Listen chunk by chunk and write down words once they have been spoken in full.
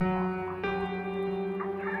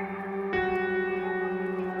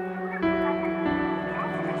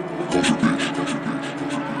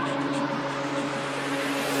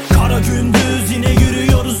Kara gündüz yine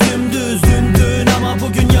yürüyoruz dümdüz dün ama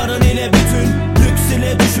bugün yarın ile bütün lüks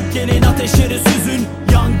ile düşüp gelin ateşleri süzün.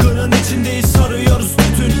 Yangının içindeyiz sarıyoruz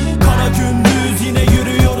tütün. Kara gündüz yine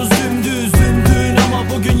yürüyoruz dümdüz dün ama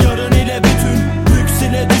bugün yarın ile bütün lüks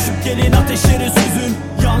ile düşüp gelin ateşleri süzün.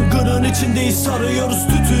 Yangının içindeyiz sarıyoruz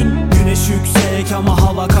tütün. Güneş yüksek ama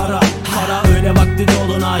hava kara. Kara öyle vakti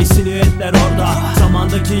dolunay silüetler orada.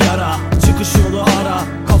 Zamandaki yara çıkış yolu ara.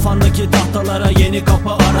 Kafandaki tahtalara yeni kapı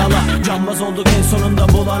arala. Cambaz olduk en sonunda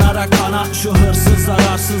bulanarak kana. Şu hırsızlar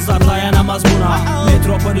arsızlar dayanamaz buna.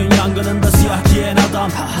 Metropolün yangınında siyah giyen adam.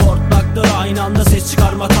 Hortlaktır aynı anda ses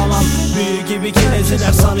çıkarma tamam. Büyü gibi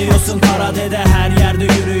kineziler sanıyorsun kara dede. Her yerde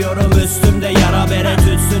yürüyorum üstümde yara bere.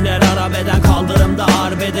 Tütsünler arabeden kaldırımda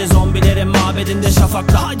arbede. Zombilerin mabedinde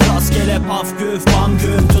şafakta rastgele paf güf bam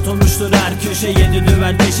güm. Tutulmuştur her köşe yedi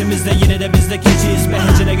düvel peşimizde. Yine de biz de keçiyiz be.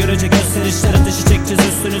 Hecine görece gösterişler ateşi çekeceğiz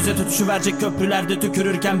üstünüze. Tutuşu verecek köprülerde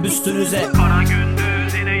tükürürken büstünüze. Kara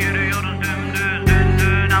gündüz yine yürüyoruz dümdüz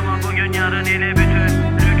dün ama bugün yarın ile bütün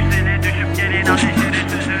lüksene düşüp gelin ateşleri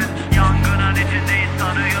süzün. Yangının içindeyiz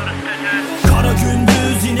sarıyoruz tütün. Kara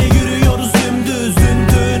gündüz yine yürüyoruz dümdüz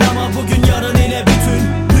dün ama bugün yarın ile bütün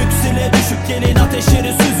lüks ile düşüp gelin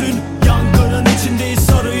ateşleri süzün. Yangının içindeyiz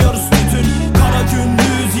sarıyoruz tütün. Kara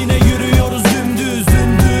gündüz yine yürüyoruz dümdüz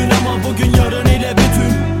dün ama bugün yarın ile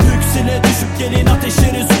bütün lüks ile düşüp gelin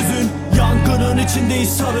ateşleri süzün. Yangının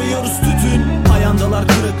içindeyiz sarıyoruz tütün. Ayandalar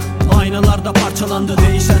kırık, aynalarda parçalandı.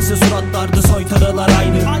 Değişense suratlardı, soytarılar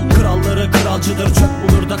aynı. Kralları kralcıdır, çöp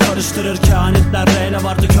bulur da karıştırır. Kehanetler reyle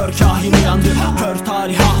vardı, kör kahin uyandı. Kör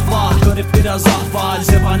tarih ahvah, garip biraz ahval.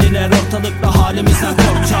 Zebaniler ortalıkta halimizden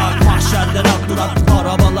korkacak. Mahşerden attılar,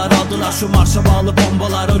 arabalar aldılar. Şu marşa bağlı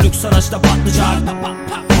bombalar o lüks araçta patlayacak.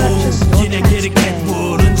 Yine geri ket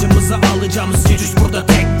vur, hıncımızı alacağımız gecüş burada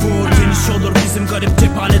tek vur. Geniş olur bizim garip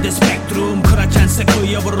cephanede spektrum. Krakense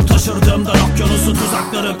kıyıya vurur taşırdığımdan okyanusu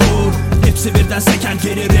tuzakları kur. Hepsi birden seken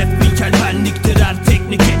geri rap bilkel benliktir her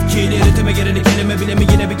teknik etkili. Ritme gereni kelime bilemi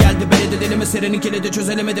yine bir geldi. Beni de delime serenin kilidi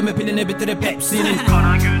çözelemedi mi pilini bitirip hepsinin.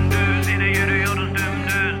 Kara gündüz yine yürüyoruz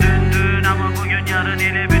dümdüz dün ama bugün yarın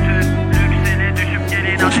ile bütün lüksene düşüp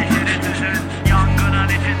gelin ateşleri süzün. Yangının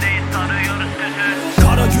içindeyiz sarıyoruz tütün.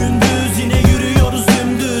 Kara gündüz yine yürüyoruz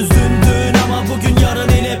dümdüz dün ama bugün yarın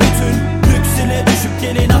ile bütün lüks ile düşüp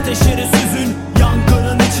gelin ateşleri süzün.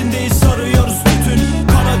 Yangının içindeyiz sarıyoruz tütün.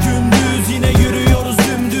 Kara gündüz yine yürüyoruz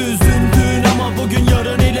dümdüz dün ama bugün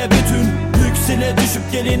yarın ile bütün lüks ile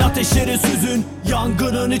düşüp gelin ateşleri süzün.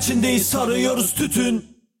 Yangının içindeyiz sarıyoruz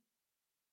tütün.